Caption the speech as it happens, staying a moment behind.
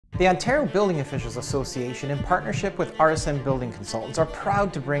The Ontario Building Officials Association, in partnership with RSM Building Consultants, are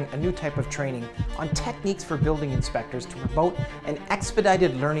proud to bring a new type of training on techniques for building inspectors to promote an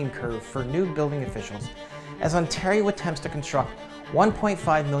expedited learning curve for new building officials as Ontario attempts to construct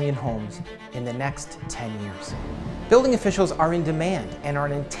 1.5 million homes in the next 10 years. Building officials are in demand and are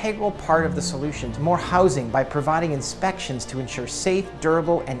an integral part of the solution to more housing by providing inspections to ensure safe,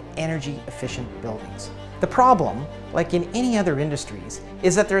 durable, and energy-efficient buildings. The problem, like in any other industries,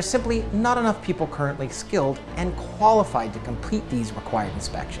 is that there are simply not enough people currently skilled and qualified to complete these required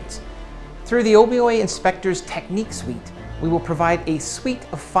inspections. Through the OBOA Inspectors Technique Suite, we will provide a suite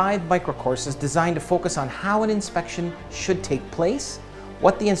of 5 microcourses designed to focus on how an inspection should take place,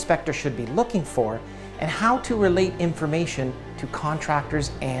 what the inspector should be looking for, and how to relate information to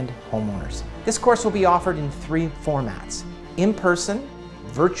contractors and homeowners. This course will be offered in 3 formats: in-person,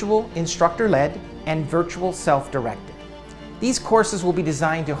 virtual instructor-led, and virtual self-directed. These courses will be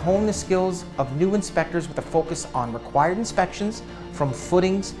designed to hone the skills of new inspectors with a focus on required inspections from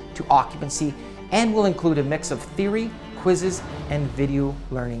footings to occupancy, and will include a mix of theory, quizzes, and video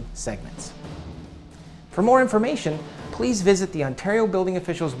learning segments. For more information, please visit the Ontario Building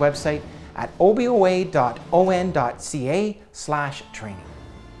Officials website at oboa.on.ca/training.